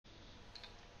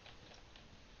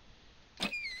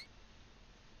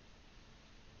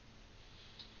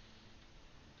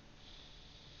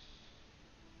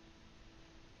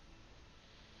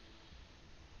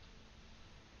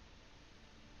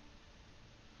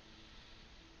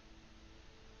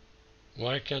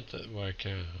Why can't that? Why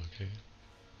can't? Okay.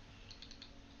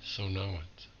 So now what?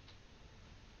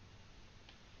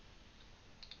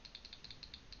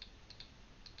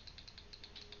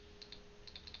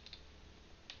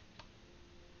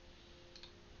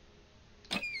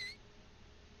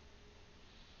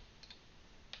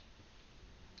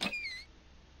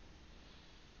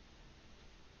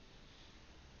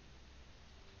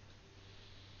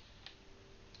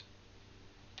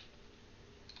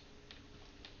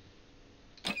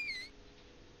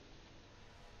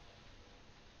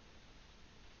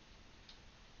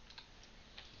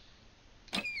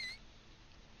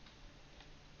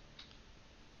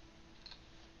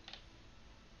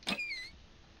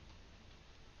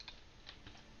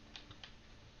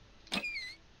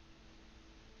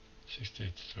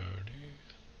 Sixty-eight 30.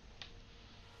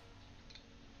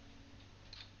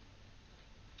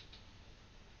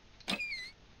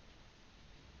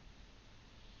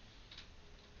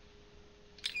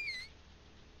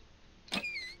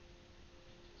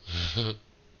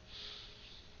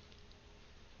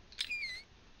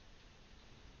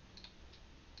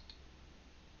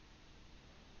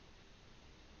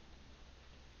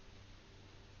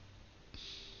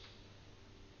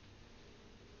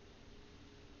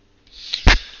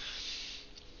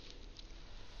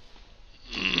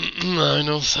 I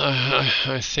know.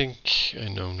 I think I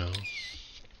know now.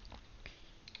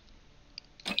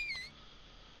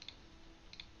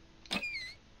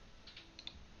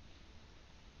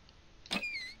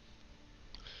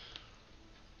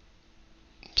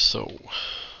 So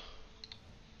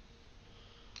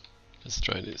let's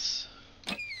try this.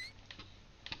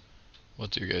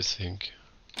 What do you guys think?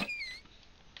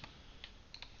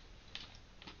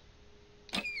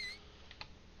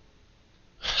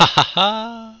 Ha ha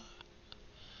ha!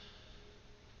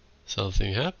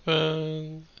 Something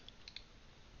happened.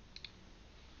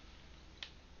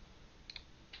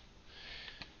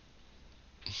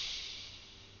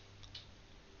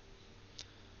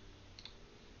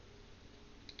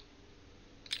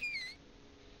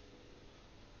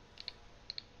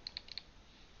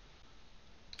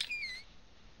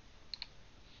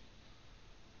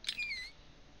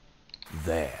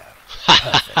 There.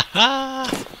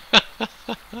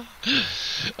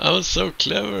 I was so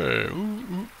clever. Ooh,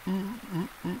 ooh, ooh, ooh,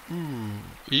 ooh, ooh.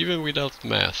 Even without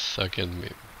math, I can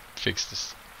fix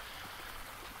this.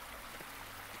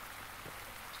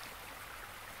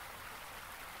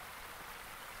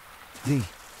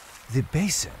 The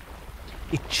basin,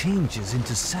 it changes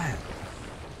into sand.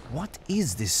 What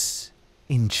is this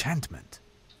enchantment?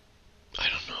 I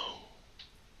don't know.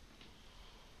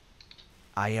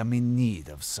 I am in need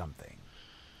of something.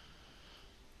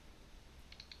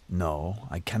 No,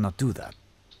 I cannot do that.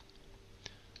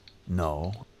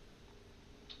 No.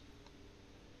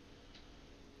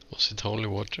 Was it holy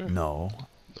water? No.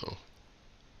 No.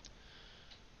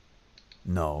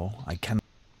 No, I cannot.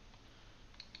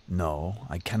 No,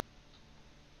 I cannot.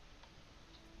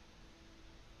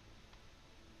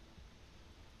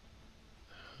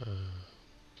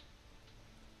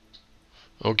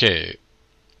 Okay.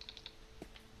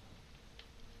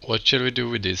 What shall we do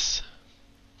with this?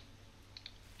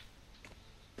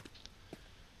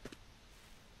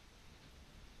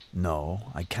 No,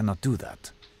 I cannot do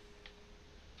that.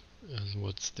 And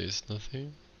what's this?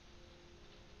 Nothing?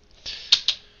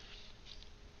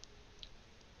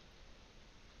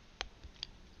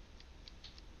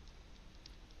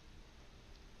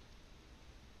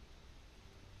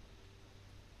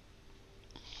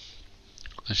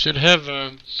 I should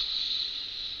have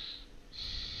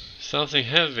something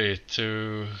heavy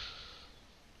to...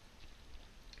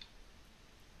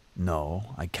 No,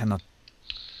 I cannot.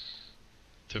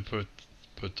 to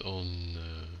put on...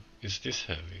 is this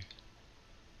heavy?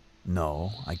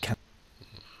 No, I can't.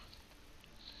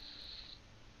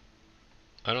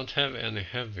 I don't have any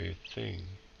heavy thing,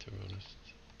 to be honest.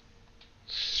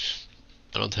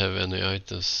 I don't have any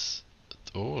items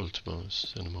at all, to be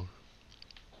honest, anymore.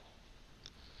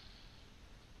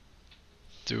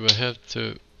 Do I have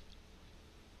to...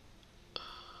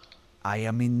 I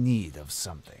am in need of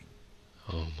something.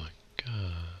 Oh my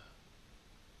god.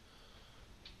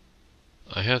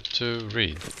 I have to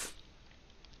read.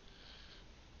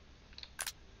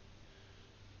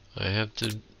 I have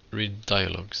to read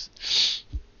dialogues.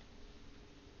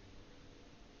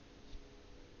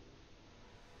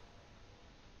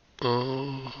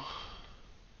 Oh.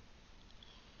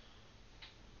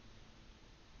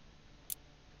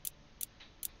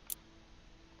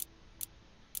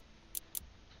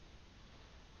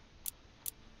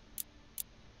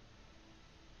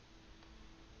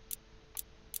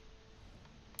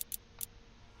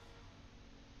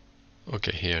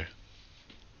 Okay, here.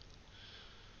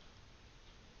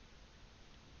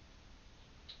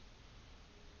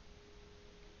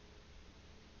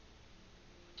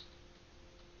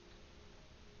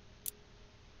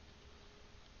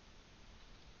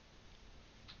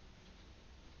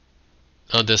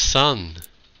 Oh, the sun.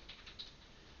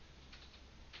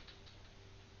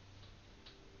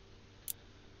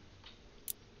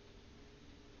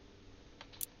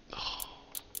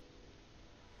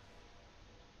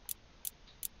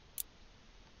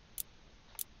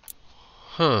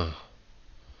 Huh.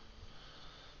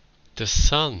 The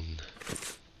sun.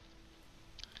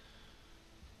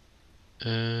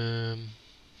 I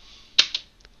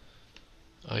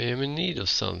am in need of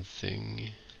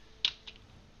something.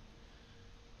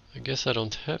 I guess I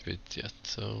don't have it yet,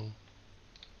 so...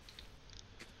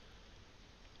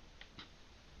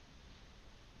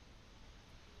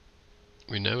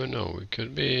 We never know. We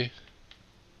could be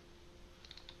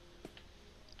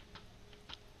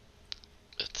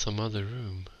at some other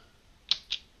room.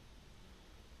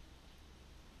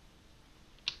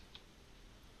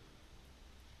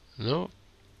 No,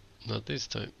 not this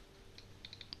time.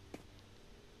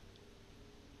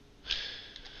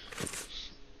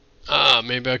 Ah,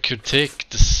 maybe I could take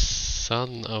the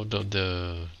sun out of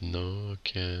the... No, I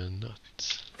cannot.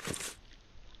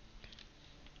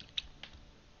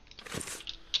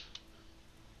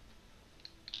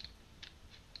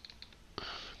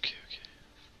 Okay, okay.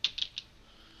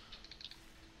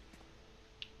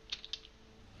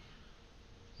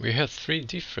 We had three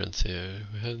difference here.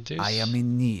 We had this. I am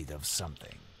in need of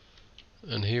something.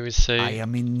 And here we say... I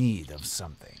am in need of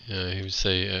something. Yeah, he would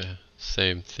say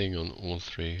same thing on all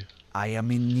three. I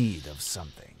am in need of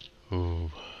something.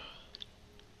 Ooh.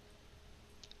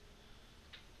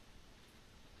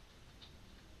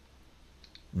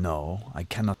 No, I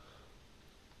cannot.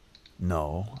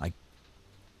 No, I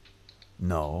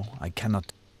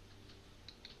cannot.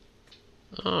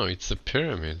 Oh, it's the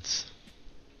pyramids.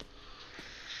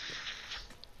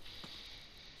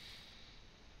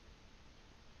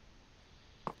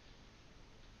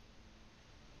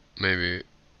 Maybe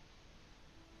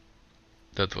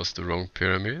that was the wrong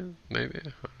pyramid, maybe?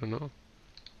 I don't know.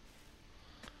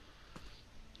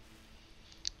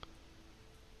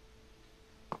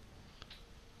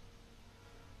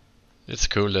 It's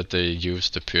cool that they use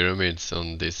the pyramids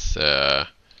on this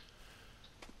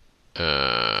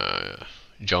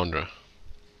genre.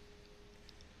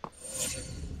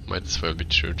 Might as well be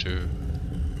true too.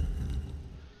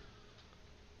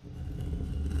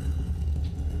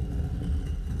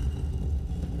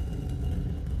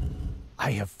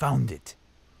 I have found it.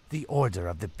 The order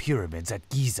of the pyramids at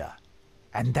Giza.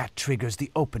 And that triggers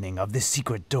the opening of the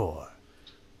secret door.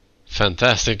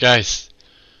 Fantastic, guys!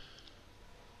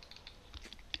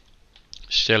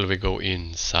 Shall we go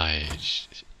inside?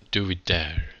 Do we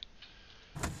dare?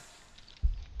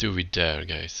 Do we dare,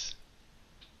 guys?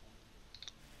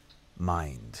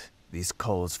 Mind. This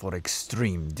calls for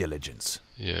extreme diligence.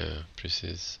 Yeah,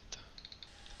 precis.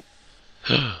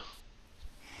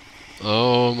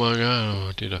 Oh my god,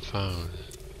 what did I find?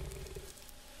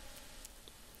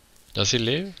 Does he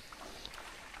live?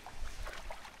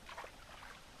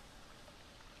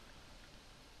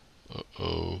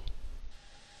 Uh-oh.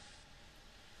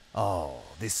 Oh,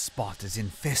 this spot is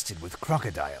infested with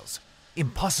crocodiles.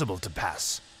 Impossible to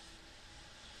pass.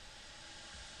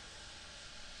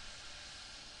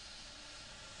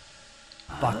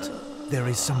 But there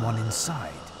is someone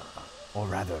inside. Or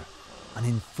rather, an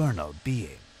infernal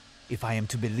being, if I am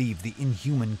to believe the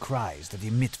inhuman cries that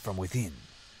emit from within.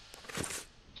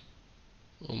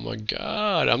 Oh my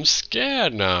god, I'm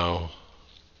scared now.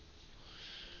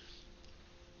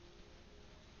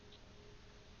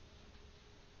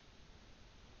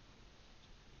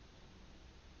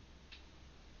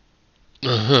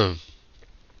 Uh-huh.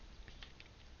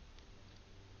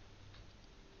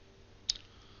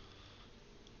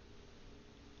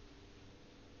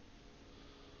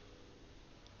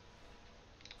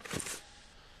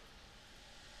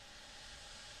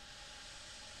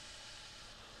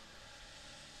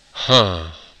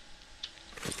 Huh.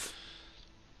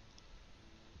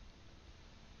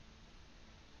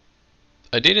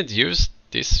 I didn't use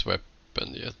this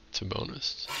weapon yet, to be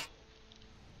honest.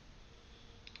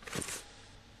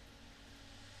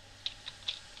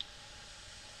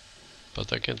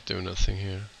 But I can't do nothing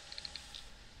here.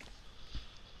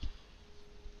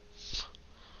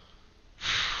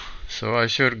 So I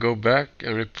should go back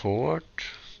and report.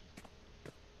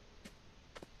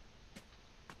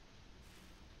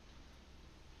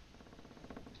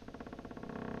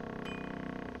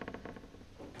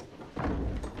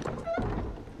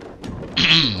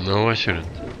 No, I shouldn't.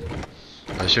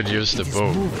 I should use the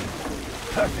bow.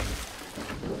 Perfect.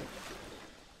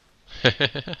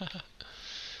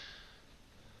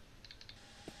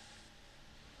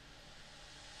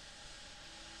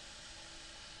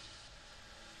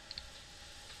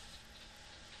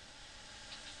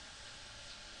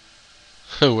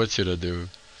 What should I do?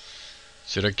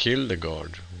 Should I kill the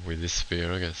guard with this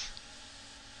spear, I guess?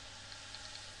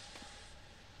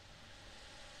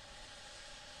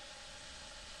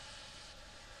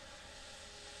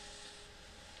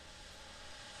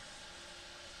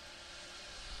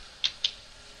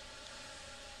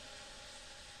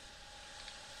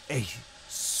 A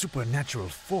supernatural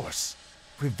force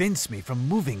prevents me from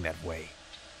moving that way.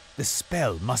 The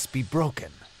spell must be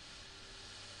broken.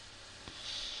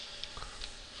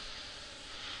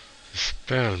 The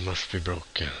spell must be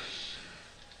broken.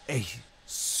 A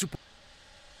super...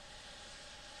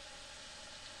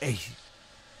 A...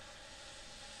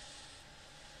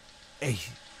 A...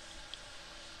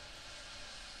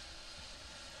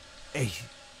 A...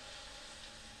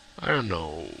 I don't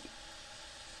know.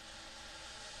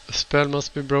 The spell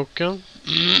must be broken.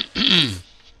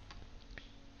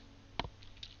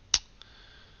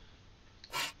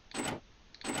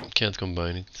 Can't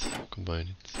combine it. Combine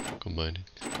it. Combine it.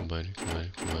 Combine it. Combine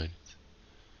it. Combine it.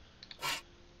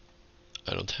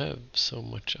 I don't have so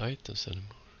much items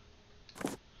anymore.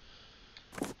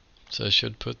 So I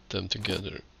should put them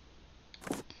together.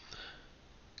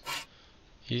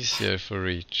 Easier for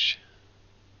reach.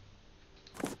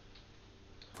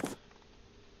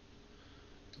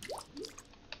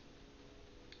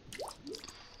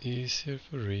 Easier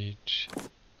for reach.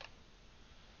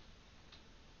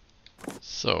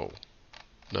 So,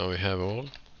 now we have all.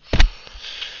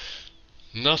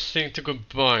 Nothing to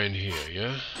combine here,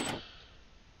 yeah?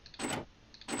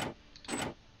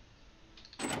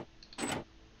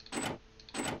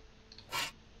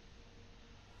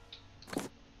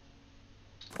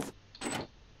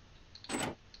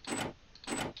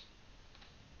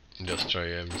 Just try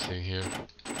everything here.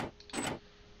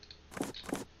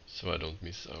 So I don't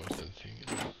miss out anything.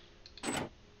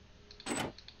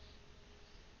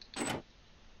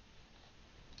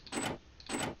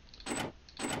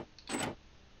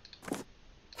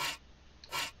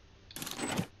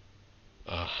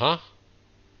 Huh?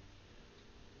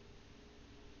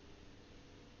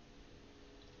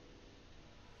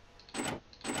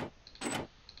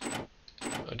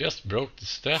 I just broke the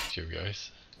statue,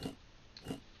 guys.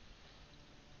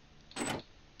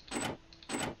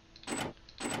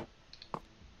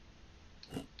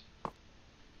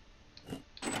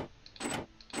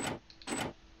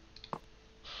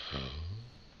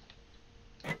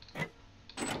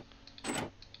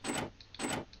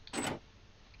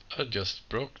 I just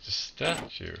broke the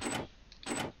statue.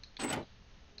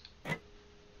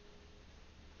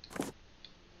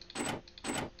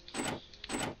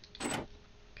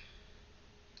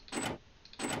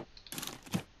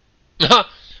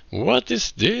 What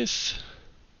is this?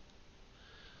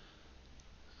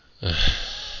 I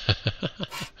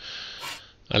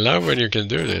love when you can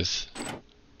do this.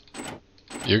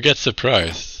 You get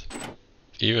surprised.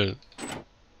 Even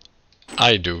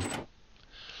I do.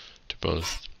 To be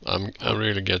honest, I'm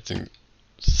really getting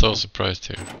so surprised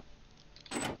here.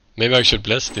 Maybe I should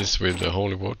bless this with the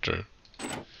holy water.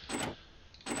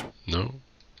 No.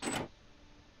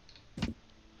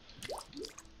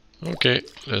 Okay,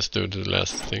 let's do the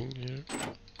last thing here.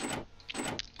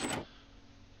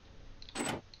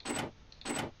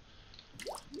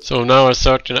 So now I'm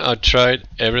certain I tried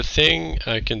everything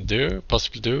I can do,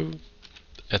 possibly do,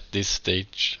 at this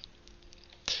stage.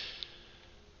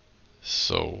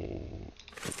 So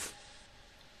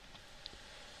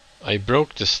I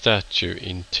broke the statue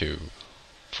in two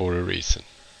for a reason.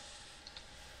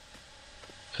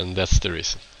 And that's the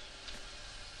reason.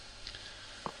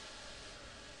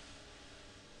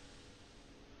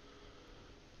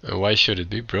 And why should it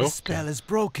be broken? The spell is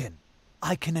broken.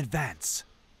 I can advance.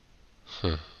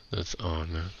 Huh, that's odd,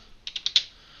 man.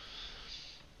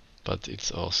 But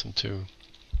it's awesome too.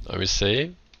 I will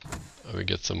save. I will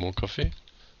get some more coffee.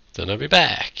 Then I'll be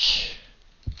back.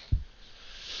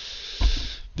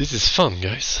 This is fun,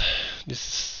 guys.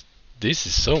 This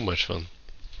is so much fun.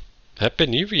 Happy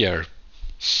New Year.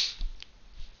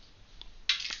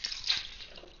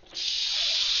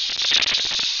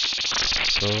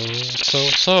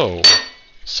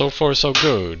 So far so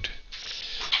good.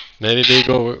 Maybe we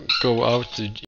go out to